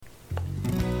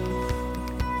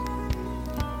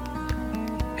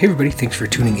Hey everybody, thanks for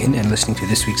tuning in and listening to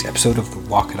this week's episode of the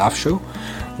Walk It Off Show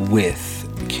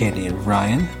with Candy and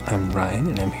Ryan. I'm Ryan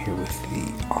and I'm here with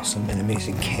the awesome and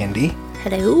amazing Candy.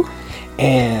 Hello.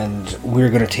 And we're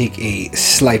going to take a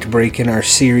slight break in our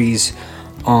series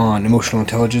on emotional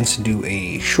intelligence and do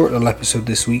a short little episode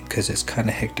this week because it's kind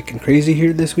of hectic and crazy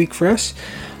here this week for us.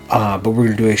 But we're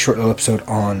going to do a short little episode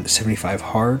on 75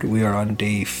 Hard. We are on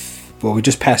we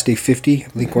just passed day 50. I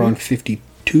think we're on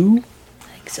 52. I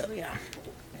think so, yeah.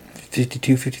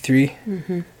 52, 53?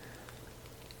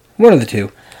 One of the two.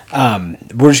 We're just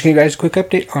going to give you guys a quick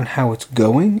update on how it's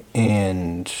going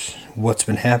and what's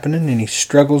been happening, any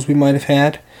struggles we might have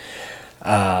had.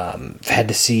 I've had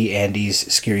to see Andy's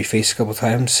scary face a couple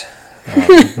times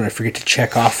when I forget to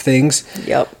check off things.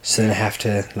 Yep. So then I have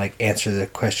to answer the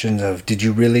questions of, did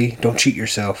you really? Don't cheat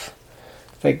yourself.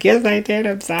 Like, yes, I did.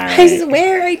 I'm sorry. I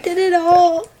swear I did it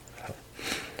all.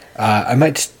 I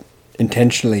might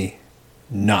intentionally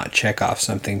not check off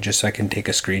something just so I can take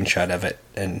a screenshot of it,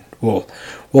 and we'll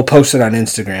post it on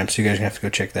Instagram, so you guys are gonna have to go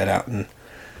check that out. And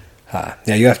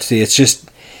yeah, you have to see. It's just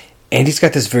Andy's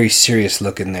got this very serious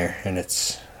look in there, and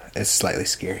it's slightly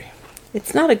scary.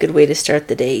 It's not a good way to start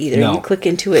the day either. No. You click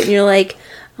into it and you're like,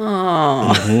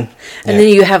 oh, and Yeah. then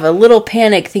you have a little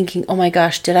panic, thinking, "Oh my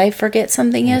gosh, did I forget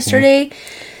something yesterday?"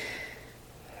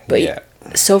 But yeah.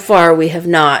 So far, we have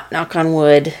not, knock on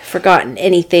wood, forgotten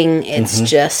anything. It's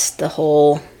just the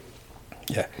whole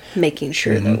making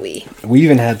sure that we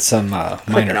even had some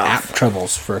minor off. app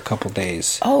troubles for a couple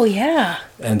days. Oh, yeah.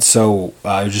 And so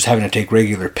I was just having to take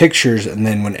regular pictures, and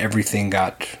then when everything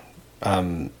got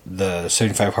the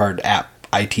 75 Hard app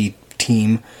IT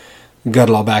team got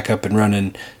it all back up and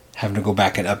running, having to go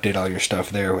back and update all your stuff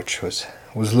there, which was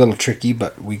a little tricky,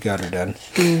 but we got her done.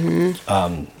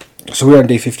 So we're on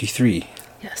day 53.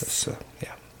 Yes. So,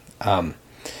 yeah.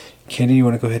 Candy, you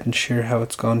want to go ahead and share how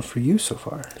it's gone for you so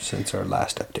far since our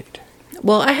last update?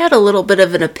 Well, I had a little bit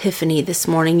of an epiphany this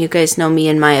morning. You guys know me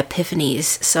and my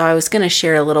epiphanies. So I was going to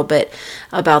share a little bit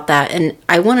about that. And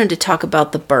I wanted to talk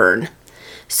about the burn.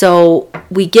 So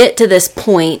we get to this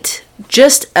point,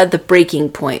 just at the breaking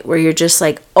point, where you're just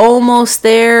like almost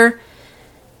there.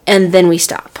 And then we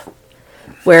stop.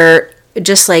 Where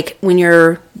just like when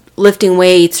you're lifting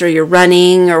weights or you're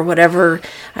running or whatever,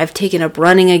 I've taken up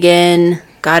running again.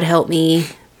 God help me.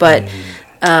 But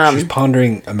she's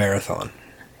pondering a marathon.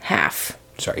 half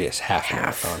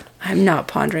Marathon. I'm not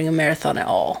pondering a marathon at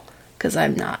all because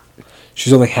I'm not.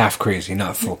 She's only half crazy,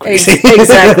 not full crazy.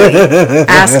 Exactly.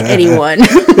 Ask anyone.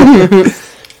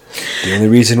 The only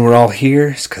reason we're all here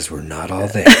is because we're not all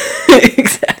there.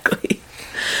 Exactly.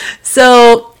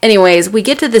 So, anyways, we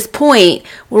get to this point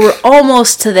where we're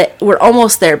almost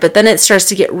there, but then it starts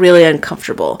to get really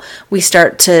uncomfortable. We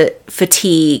start to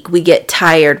fatigue, we get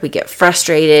tired, we get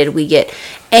frustrated, we get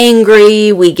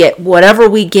angry, we get whatever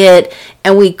we get,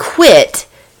 and we quit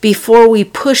before we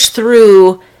push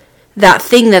through that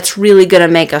thing that's really going to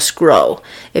make us grow.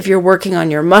 If you're working on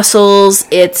your muscles,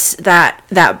 it's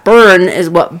that burn is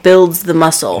what builds the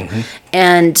muscle.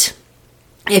 And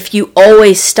if you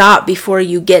always stop before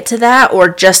you get to that, or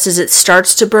just as it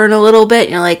starts to burn a little bit,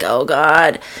 you're like, oh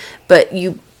God, but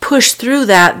you push through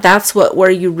that, that's where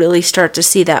you really start to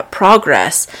see that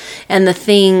progress. And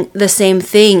the same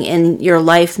thing in your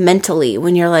life mentally,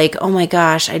 when you're like, oh my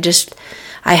gosh,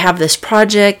 I have this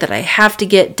project that I have to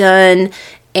get done,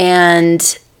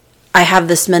 and I have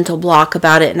this mental block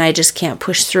about it and I just can't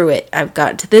push through it. I've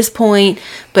got to this point,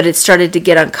 but it started to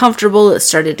get uncomfortable. It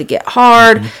started to get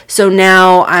hard. So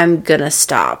now I'm going to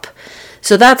stop.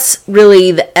 So that's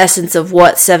really the essence of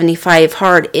what 75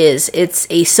 Hard is. It's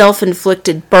a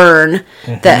self-inflicted burn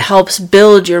that helps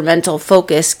build your mental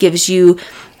focus, gives you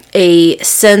a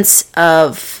sense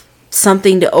of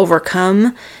something to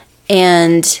overcome,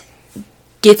 and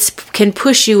can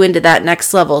push you into that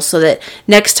next level, so that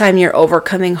next time you're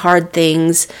overcoming hard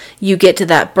things, you get to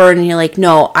that burn and you're like,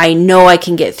 no, I know I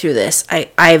can get through this.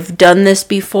 I've done this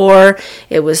before.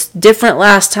 It was different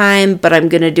last time, but I'm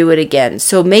going to do it again.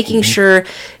 So making sure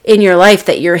in your life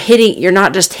that you're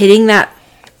not just hitting that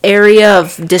area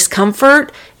of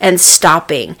discomfort and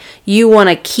stopping. You want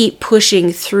to keep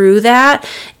pushing through that.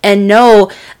 And know,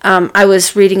 I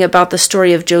was reading about the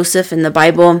story of Joseph in the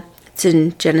Bible. It's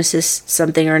in Genesis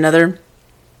something or another.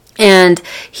 And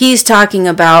he's talking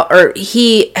about, or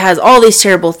he has all these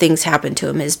terrible things happen to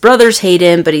him. His brothers hate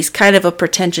him, but he's kind of a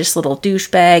pretentious little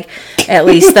douchebag. At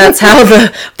least that's how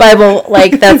the Bible,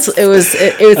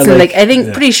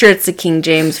 pretty sure it's the King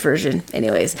James version.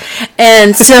 Anyways.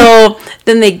 And so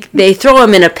then they throw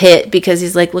him in a pit because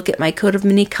he's like, look at my coat of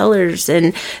many colors.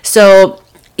 And so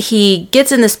he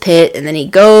gets in this pit, and then he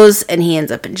goes and he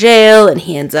ends up in jail, and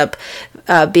he ends up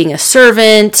being a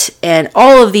servant and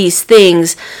all of these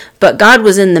things, but God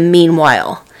was in the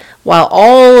meanwhile. While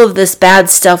all of this bad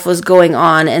stuff was going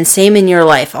on, and same in your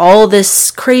life, all this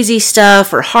crazy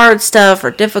stuff or hard stuff or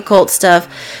difficult stuff,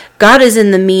 God is in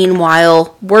the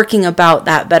meanwhile working about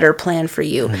that better plan for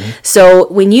you. Mm-hmm.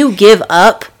 So when you give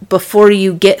up before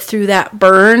you get through that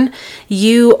burn,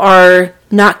 you are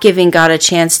not giving God a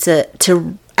chance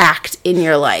to act in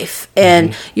your life.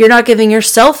 And you're not giving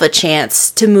yourself a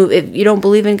chance to move. If you don't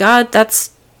believe in God,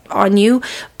 that's on you.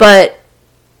 But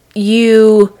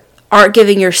you aren't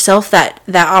giving yourself that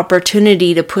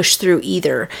opportunity to push through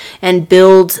either and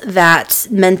build that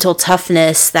mental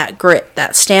toughness, that grit,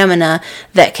 that stamina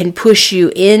that can push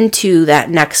you into that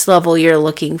next level you're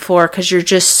looking for, because you're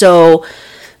just so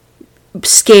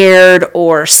scared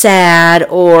or sad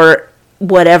or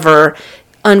whatever,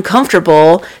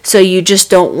 uncomfortable, so you just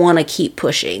don't want to keep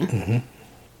pushing. Mm-hmm.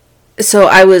 So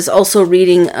I was also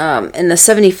reading in the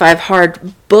 75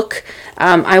 Hard book.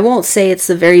 I won't say it's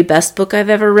the very best book I've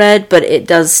ever read, but it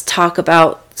does talk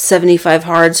about 75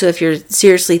 Hard. So if you're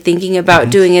seriously thinking about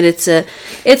doing it, it's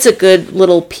a good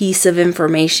little piece of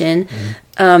information.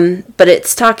 But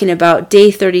it's talking about day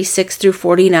 36 through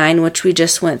 49, which we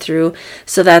just went through.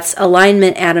 So that's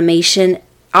alignment,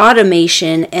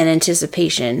 automation, and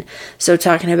anticipation. So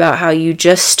talking about how you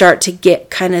just start to get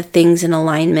kind of things in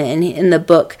alignment. And in the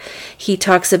book, he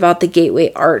talks about the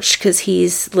Gateway Arch, because he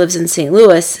lives in St.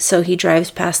 Louis, so he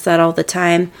drives past that all the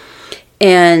time.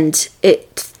 And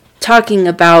it talking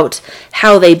about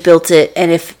how they built it, and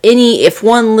if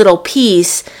one little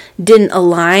piece didn't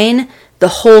align, the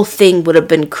whole thing would have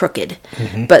been crooked.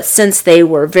 Mm-hmm. But since they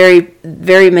were very,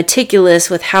 very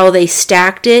meticulous with how they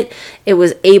stacked it, it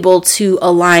was able to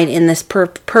align in this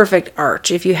perfect arch.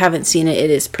 If you haven't seen it,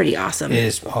 it is pretty awesome. It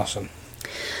is awesome.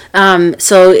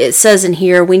 So it says in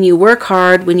here, when you work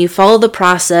hard, when you follow the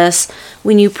process,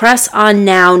 when you press on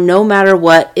now, no matter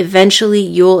what, eventually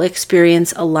you'll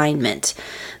experience alignment.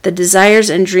 The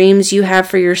desires and dreams you have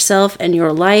for yourself and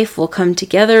your life will come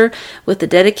together with the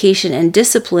dedication and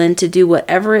discipline to do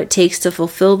whatever it takes to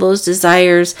fulfill those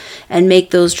desires and make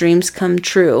those dreams come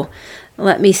true.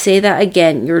 Let me say that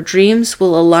again. Your dreams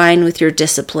will align with your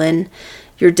discipline,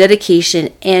 your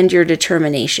dedication, and your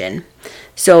determination.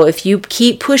 So if you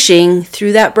keep pushing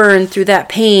through that burn, through that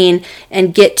pain,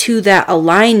 and get to that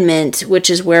alignment,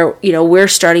 which is where, we're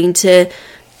starting to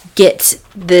get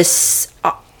this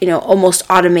almost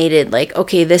automated, like,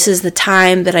 okay, this is the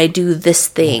time that I do this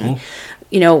thing.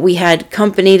 Mm-hmm. We had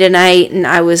company tonight, and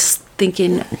I was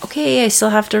thinking, okay, I still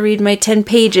have to read my 10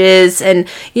 pages, and,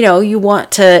 you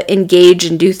want to engage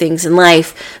and do things in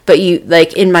life, but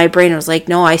in my brain, I was like,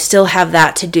 no, I still have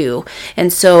that to do.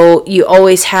 And so you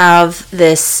always have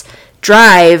this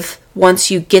drive. Once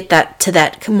you get that to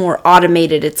that more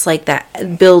automated, it's like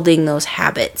that, building those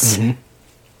habits. Mm-hmm.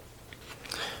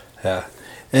 Yeah.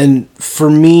 And for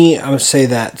me, I would say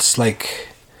that's like,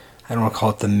 I don't want to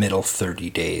call it the middle 30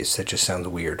 days. That just sounds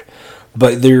weird.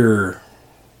 But your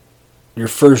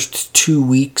first 2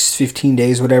 weeks, 15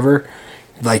 days, whatever,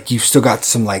 like you've still got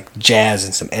some like jazz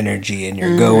and some energy and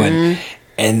you're going.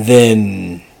 And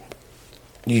then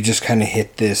you just kind of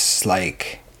hit this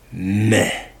like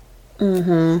meh.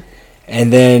 Mm-hmm.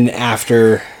 And then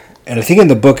after, and I think in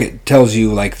the book it tells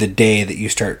you like the day that you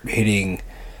start hitting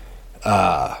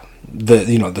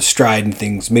the stride and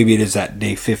things. Maybe it is that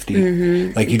day 50.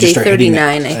 Mm-hmm. Like you day just start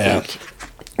 39, hitting that, I think.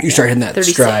 You start hitting that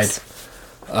 36.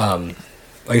 stride.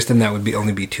 I guess then that would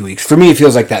only be 2 weeks. For me, it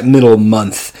feels like that middle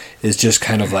month is just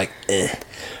kind of like, eh.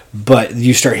 But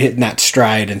you start hitting that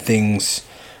stride and things.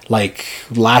 Like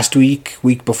last week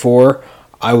before,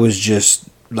 I was just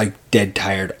like dead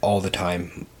tired all the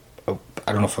time. I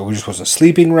don't know if I just wasn't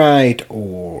sleeping right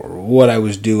or what I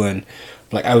was doing.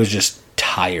 Like I was just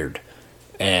tired.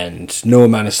 And no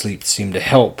amount of sleep seemed to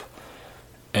help.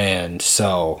 And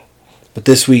so, but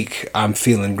this week I'm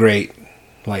feeling great.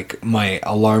 Like my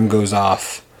alarm goes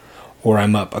off or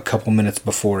I'm up a couple minutes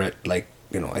before it. Like,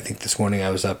 I think this morning I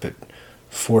was up at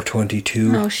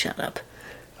 4:22. Oh, shut up.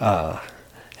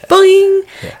 Boing!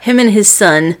 Yeah. Him and his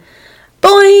son,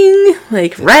 boing!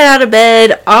 Like right out of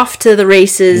bed, off to the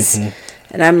races. Mm-hmm.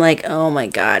 And I'm like, oh my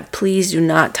God, please do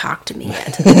not talk to me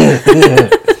yet.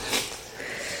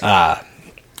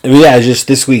 Yeah, just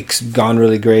this week's gone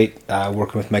really great.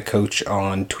 Working with my coach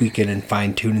on tweaking and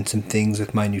fine-tuning some things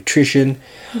with my nutrition.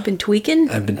 You've been tweaking?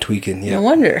 I've been tweaking, yeah. No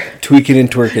wonder. Tweaking and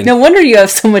twerking. No wonder you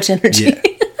have so much energy.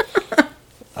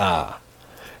 Yeah.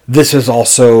 This is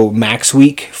also Max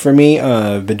Week for me.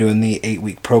 I've been doing the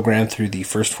 8-week program through the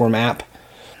First Form app.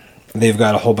 They've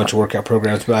got a whole bunch of workout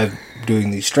programs, but I'm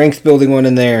doing the strength building one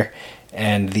in there.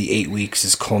 And the 8 weeks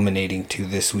is culminating to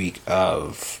this week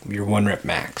of your 1 rep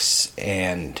max.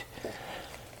 And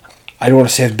I don't want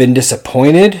to say I've been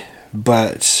disappointed,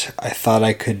 but I thought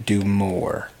I could do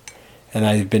more. And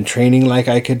I've been training like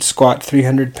I could squat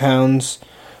 300 pounds,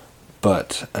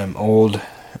 but I'm older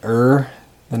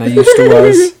than I used to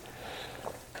was.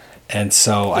 And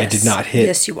so I did not hit.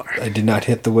 Yes, you are. I did not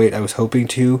hit the weight I was hoping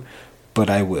to, but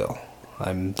I will.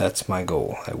 That's my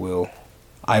goal.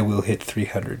 I will hit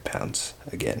 300 pounds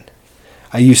again.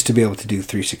 I used to be able to do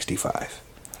 365.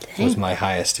 It was my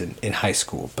highest in high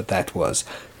school, but that was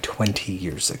 20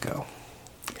 years ago.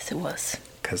 Yes, it was.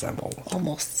 Because I'm old.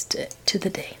 Almost to the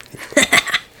day.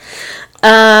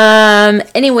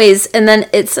 Anyways, and then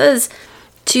it says,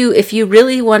 too, if you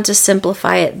really want to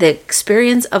simplify it, the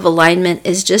experience of alignment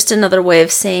is just another way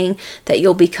of saying that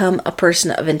you'll become a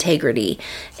person of integrity.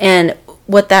 And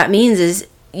what that means is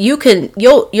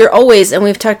you're always, and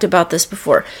we've talked about this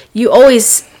before, you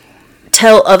always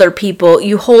tell other people,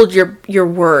 you hold your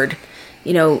word.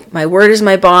 You know, my word is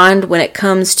my bond when it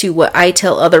comes to what I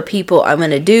tell other people I'm going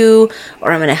to do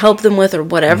or I'm going to help them with or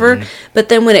whatever. Mm-hmm. But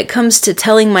then when it comes to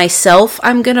telling myself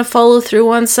I'm going to follow through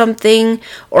on something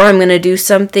or I'm going to do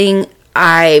something,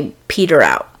 I peter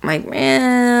out. I'm like,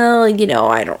 well,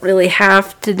 I don't really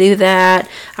have to do that.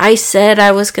 I said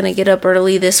I was going to get up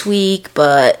early this week,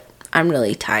 but I'm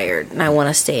really tired and I want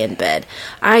to stay in bed.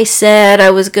 I said I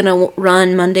was going to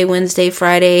run Monday, Wednesday,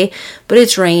 Friday, but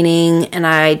it's raining and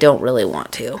I don't really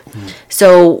want to. Mm-hmm.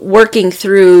 So working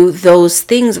through those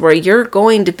things where you're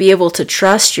going to be able to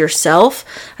trust yourself.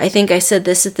 I think I said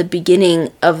this at the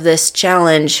beginning of this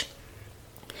challenge,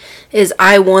 is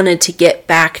I wanted to get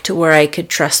back to where I could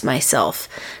trust myself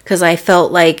because I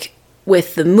felt like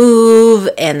with the move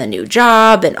and the new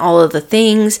job and all of the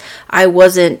things, I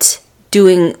wasn't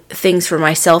doing things for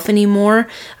myself anymore.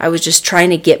 I was just trying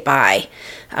to get by.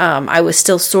 I was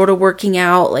still sort of working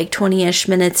out like 20-ish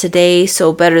minutes a day,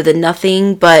 so better than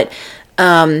nothing, but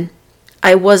I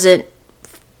wasn't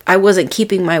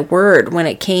keeping my word when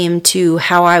it came to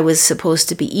how I was supposed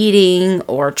to be eating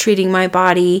or treating my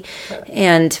body.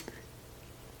 And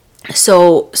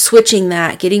so switching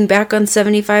that, getting back on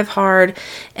 75 hard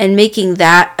and making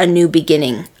that a new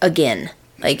beginning again.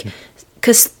 Like,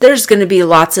 because there's going to be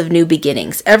lots of new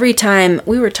beginnings. Every time,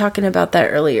 we were talking about that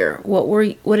earlier.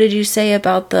 What did you say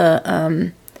about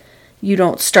the, you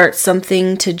don't start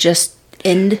something to just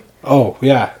end? Oh,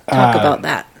 yeah. Talk about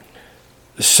that.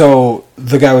 So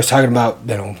the guy was talking about,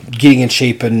 getting in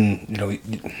shape and,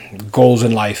 goals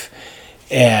in life.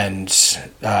 And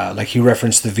like he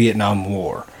referenced the Vietnam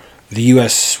War. The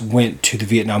U.S. went to the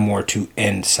Vietnam War to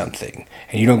end something.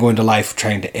 And you don't go into life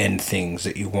trying to end things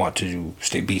that you want to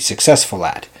be successful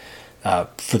at,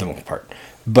 for the most part.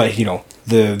 But,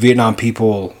 the Vietnam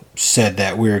people said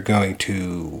that we're going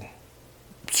to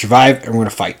survive and we're going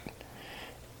to fight.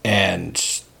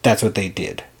 And that's what they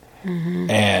did. Mm-hmm.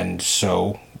 And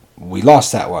so we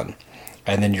lost that one.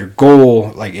 And then your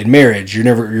goal, like in marriage,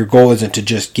 your goal isn't to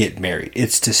just get married.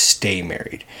 It's to stay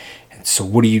married. So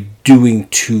what are you doing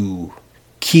to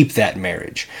keep that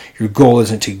marriage? Your goal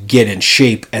isn't to get in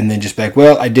shape and then just be like,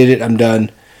 well, I did it, I'm done.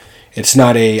 It's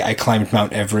not I climbed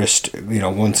Mount Everest,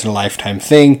 once in a lifetime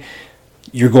thing.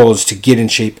 Your goal is to get in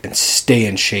shape and stay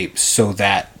in shape so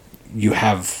that you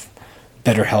have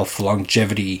better health,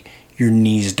 longevity. Your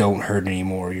knees don't hurt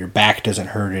anymore. Your back doesn't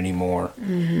hurt anymore.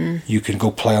 Mm-hmm. You can go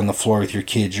play on the floor with your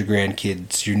kids, your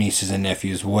grandkids, your nieces and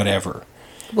nephews, whatever.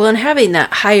 Well, and having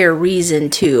that higher reason,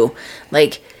 too.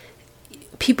 Like,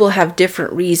 people have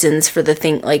different reasons for the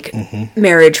thing, like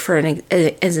marriage,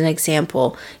 as an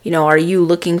example. Are you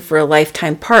looking for a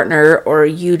lifetime partner, or are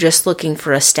you just looking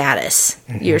for a status,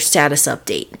 your status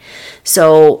update?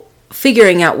 So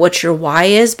figuring out what your why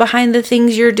is behind the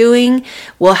things you're doing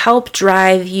will help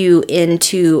drive you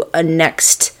into a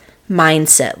next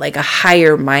mindset, like a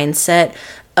higher mindset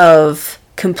of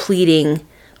completing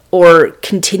or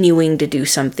continuing to do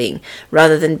something,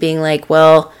 rather than being like,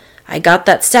 well, I got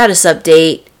that status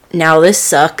update, now this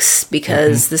sucks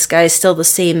because this guy's still the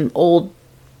same old,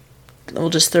 we'll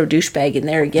just throw douchebag in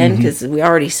there again because we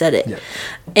already said it. Yep.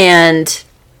 And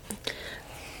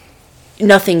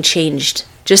nothing changed.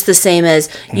 Just the same as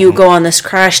you go on this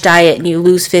crash diet and you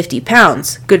lose 50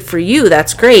 pounds. Good for you,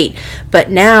 that's great. But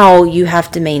now you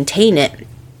have to maintain it.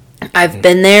 I've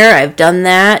been there, I've done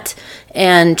that,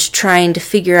 and trying to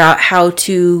figure out how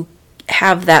to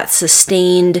have that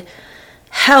sustained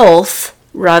health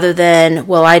rather than,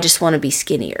 well, I just want to be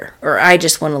skinnier or I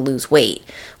just want to lose weight.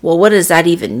 Well, what does that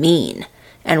even mean?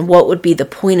 And what would be the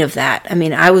point of that? I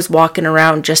mean, I was walking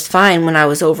around just fine when I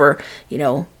was over,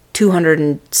 200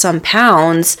 and some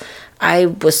pounds. I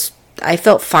I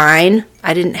felt fine.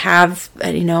 I didn't have,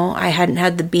 I hadn't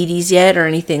had the beaties yet or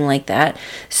anything like that.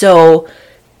 So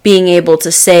being able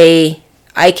to say,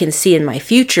 I can see in my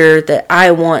future that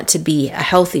I want to be a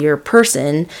healthier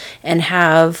person and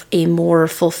have a more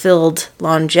fulfilled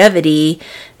longevity.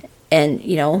 And,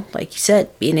 like you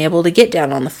said, being able to get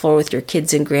down on the floor with your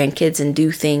kids and grandkids and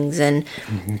do things and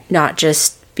not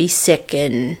just be sick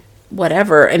and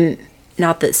whatever. And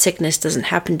not that sickness doesn't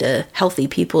happen to healthy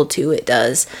people too. It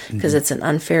does, because it's an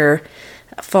unfair,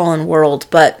 fallen world.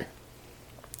 But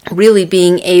really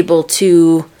being able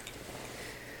to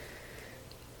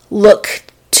look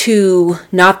to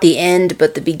not the end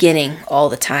but the beginning all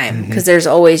the time, because there's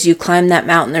always, you climb that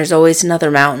mountain, there's always another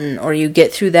mountain, or you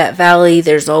get through that valley,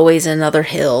 there's always another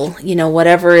hill,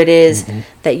 whatever it is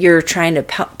that you're trying to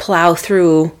plow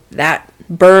through that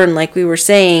burn, like we were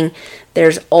saying,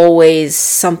 there's always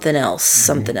something else,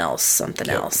 something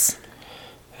else.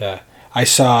 Yeah. I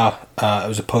saw, it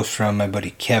was a post from my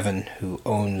buddy Kevin, who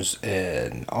owns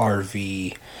an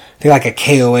RV, I think like a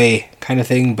KOA kind of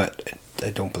thing, but I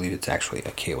don't believe it's actually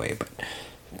a KOA, but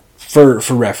for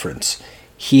reference,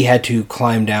 he had to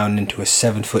climb down into a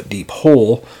 7-foot deep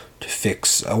hole to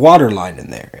fix a water line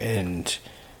in there. And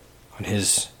on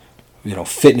his,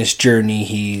 fitness journey,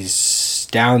 he's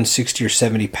down 60 or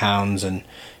 70 pounds, and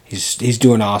he's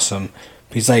doing awesome.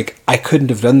 He's like, I couldn't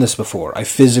have done this before. I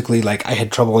physically, I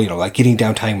had trouble, getting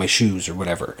down, tying my shoes or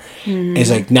whatever. Mm-hmm. He's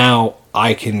like, now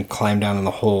I can climb down in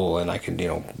the hole and I can,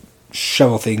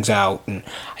 shovel things out, and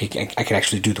I can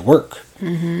actually do the work.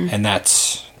 Mm-hmm. And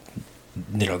that's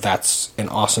an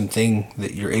awesome thing,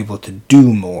 that you're able to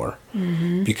do more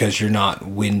because you're not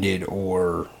winded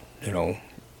or,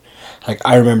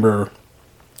 I remember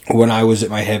when I was at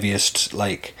my heaviest,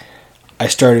 I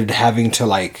started having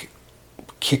to,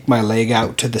 kick my leg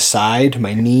out to the side,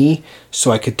 my knee,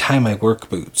 so I could tie my work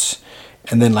boots.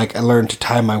 And then, I learned to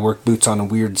tie my work boots on a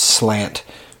weird slant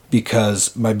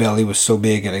because my belly was so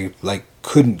big and I,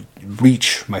 couldn't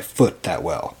reach my foot that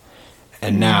well.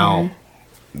 And now,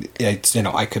 it's,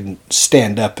 I can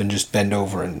stand up and just bend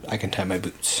over and I can tie my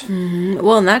boots. Mm-hmm.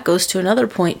 Well, and that goes to another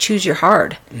point, choose your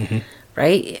hard,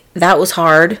 right? That was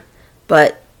hard,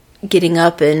 but getting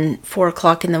up at 4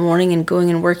 o'clock in the morning and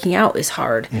going and working out is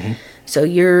hard. So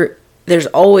there's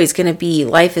always going to be,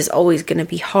 life is always going to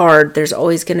be hard. There's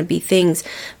always going to be things,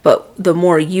 but the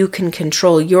more you can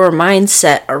control your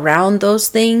mindset around those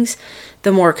things,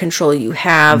 the more control you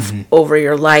have over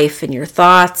your life and your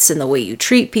thoughts and the way you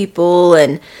treat people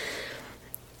and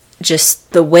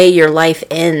just the way your life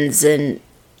ends and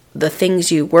the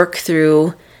things you work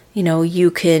through. You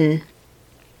can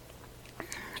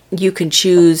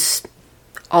choose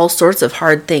all sorts of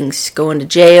hard things, going to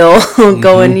jail,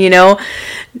 going, DUIs,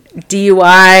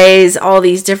 all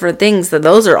these different things.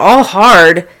 Those are all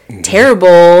hard,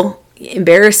 terrible,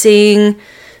 embarrassing,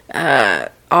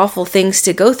 awful things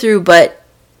to go through, but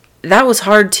that was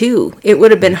hard too. It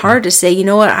would have been hard to say, you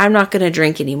know what, I'm not going to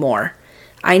drink anymore.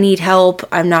 I need help.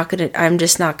 I'm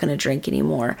just not going to drink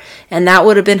anymore. And that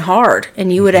would have been hard.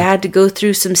 And you would have had to go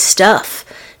through some stuff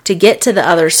to get to the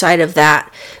other side of that.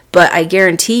 But I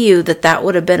guarantee you that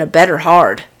would have been a better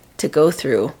hard to go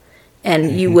through.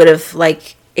 And you would have,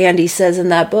 like Andy says in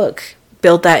that book,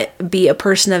 be a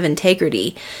person of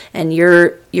integrity. And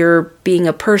you're being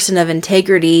a person of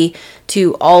integrity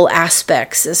to all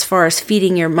aspects, as far as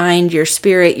feeding your mind, your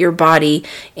spirit, your body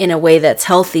in a way that's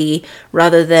healthy,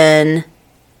 rather than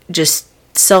just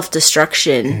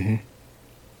self-destruction.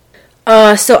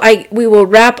 So we will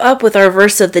wrap up with our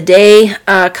verse of the day.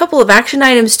 A couple of action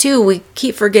items too. We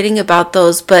keep forgetting about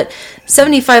those, but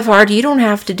 75 hard, you don't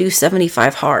have to do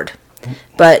 75 hard.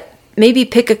 But maybe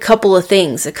pick a couple of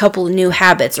things, a couple of new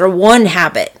habits, or one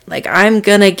habit. Like, I'm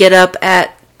going to get up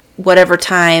at whatever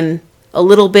time a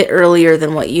little bit earlier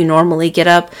than what you normally get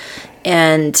up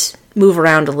and move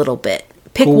around a little bit.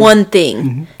 Pick one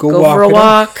thing. Go for a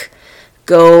walk.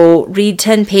 Go read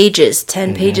 10 pages.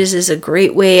 10 pages is a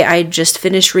great way. I just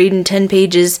finished reading 10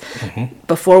 pages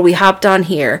before we hopped on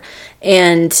here.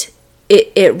 And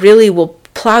it really will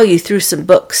plow you through some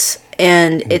books.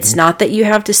 And it's not that you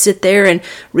have to sit there and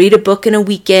read a book in a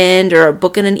weekend or a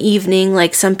book in an evening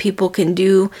like some people can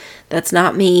do. That's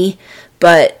not me.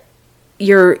 But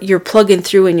you're plugging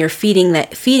through and you're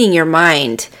feeding your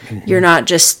mind. You're not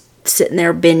just sitting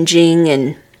there binging.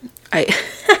 And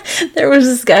there was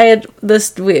this guy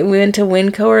we went to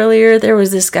Winco earlier. There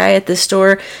was this guy at the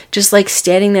store just like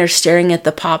standing there staring at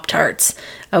the Pop-Tarts.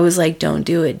 I was like, don't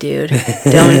do it, dude.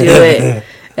 Don't do it.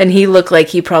 And he looked like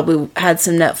he probably had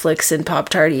some Netflix and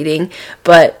Pop-Tart eating.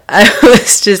 But I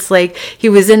was just like, he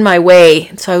was in my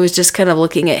way. So I was just kind of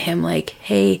looking at him like,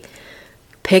 hey,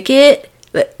 pick it.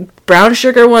 brown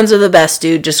sugar ones are the best,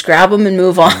 dude. Just grab them and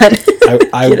move on.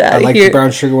 I like the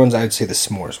brown sugar ones. I would say the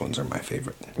s'mores ones are my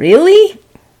favorite. Really?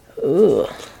 Ooh.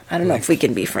 I don't know if we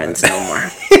can be friends no more.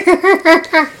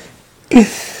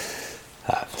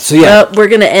 So yeah. We're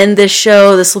going to end this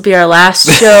show. This will be our last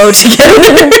show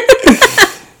together.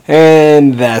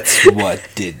 And that's what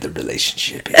did the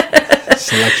relationship end.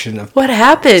 Selection of... What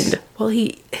happened? Well,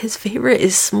 his favorite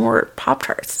is s'more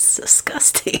Pop-Tarts. It's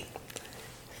disgusting.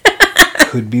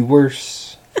 Could be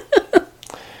worse.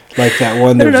 Like that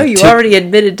one. I don't know. You already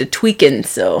admitted to tweaking,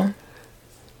 so...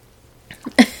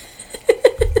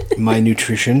 My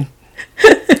nutrition,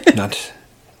 not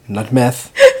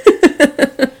meth.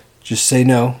 Just say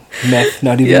no. Meth,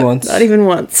 not even once. Not even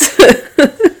once.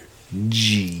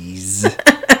 Jeez.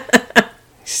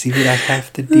 See what I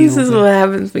have to deal with? This is what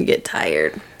happens when we get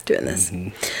tired doing this. Mm-hmm.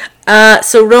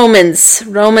 So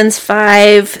Romans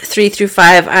 5, 3 through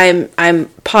 5. I'm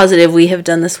positive we have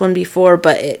done this one before,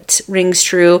 but it rings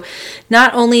true.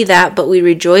 Not only that, but we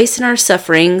rejoice in our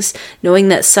sufferings, knowing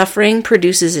that suffering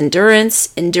produces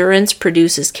endurance, endurance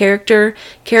produces character,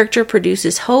 character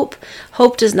produces hope.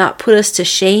 Hope does not put us to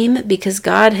shame, because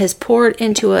God has poured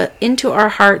into our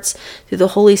hearts through the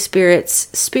Holy Spirit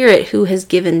who has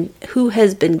been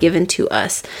given to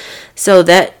us. So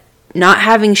that not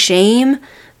having shame,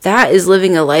 that is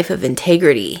living a life of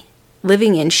integrity.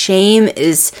 Living in shame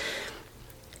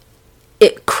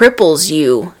it cripples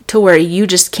you to where you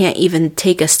just can't even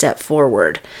take a step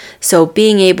forward. So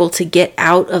being able to get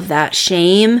out of that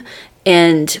shame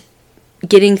and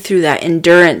getting through that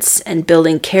endurance and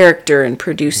building character and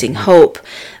producing hope,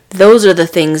 those are the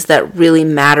things that really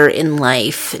matter in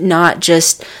life. Not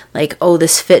just like, oh,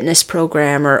 this fitness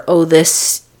program or, oh,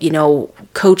 this,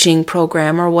 coaching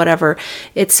program or whatever.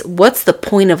 It's what's the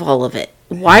point of all of it?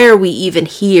 Why are we even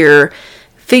here?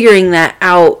 Figuring that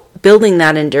out, building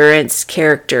that endurance,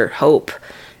 character, hope,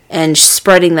 and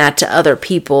spreading that to other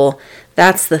people.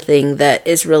 That's the thing that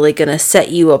is really going to set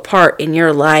you apart in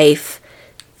your life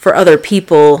for other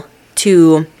people,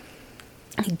 to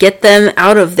get them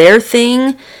out of their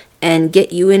thing and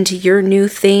get you into your new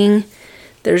thing.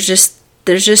 There's just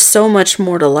so much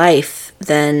more to life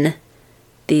than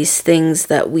these things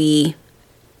that we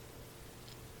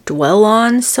dwell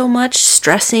on so much,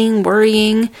 stressing,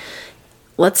 worrying.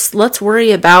 Let's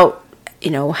worry about,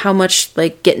 how much,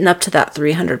 like, getting up to that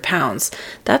 300 pounds.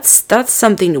 That's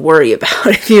something to worry about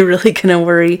if you're really going to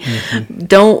worry. Mm-hmm.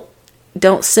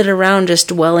 Don't sit around just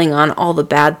dwelling on all the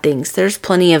bad things. There's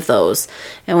plenty of those.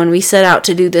 And when we set out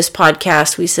to do this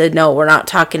podcast, we said, no, we're not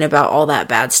talking about all that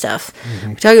bad stuff. Mm-hmm.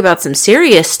 We talk about some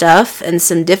serious stuff and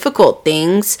some difficult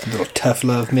things. A little tough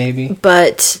love, maybe.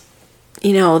 But,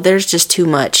 there's just too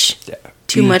much. Yeah.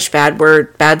 Too much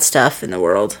bad stuff in the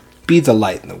world. Be the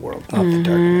light in the world, not the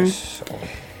darkness.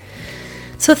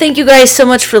 So thank you guys so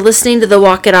much for listening to the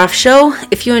Walk It Off Show.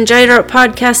 If you enjoyed our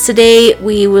podcast today,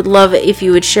 we would love it if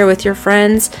you would share with your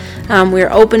friends.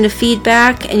 We're open to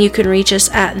feedback, and you can reach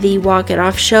us at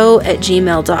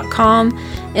thewalkitoffshow@gmail.com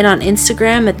and on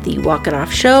Instagram at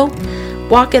thewalkitoffshow.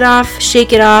 Walk it off,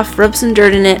 shake it off, rub some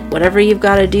dirt in it, whatever you've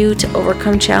got to do to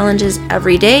overcome challenges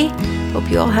every day.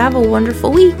 Hope you all have a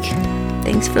wonderful week.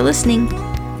 Thanks for listening.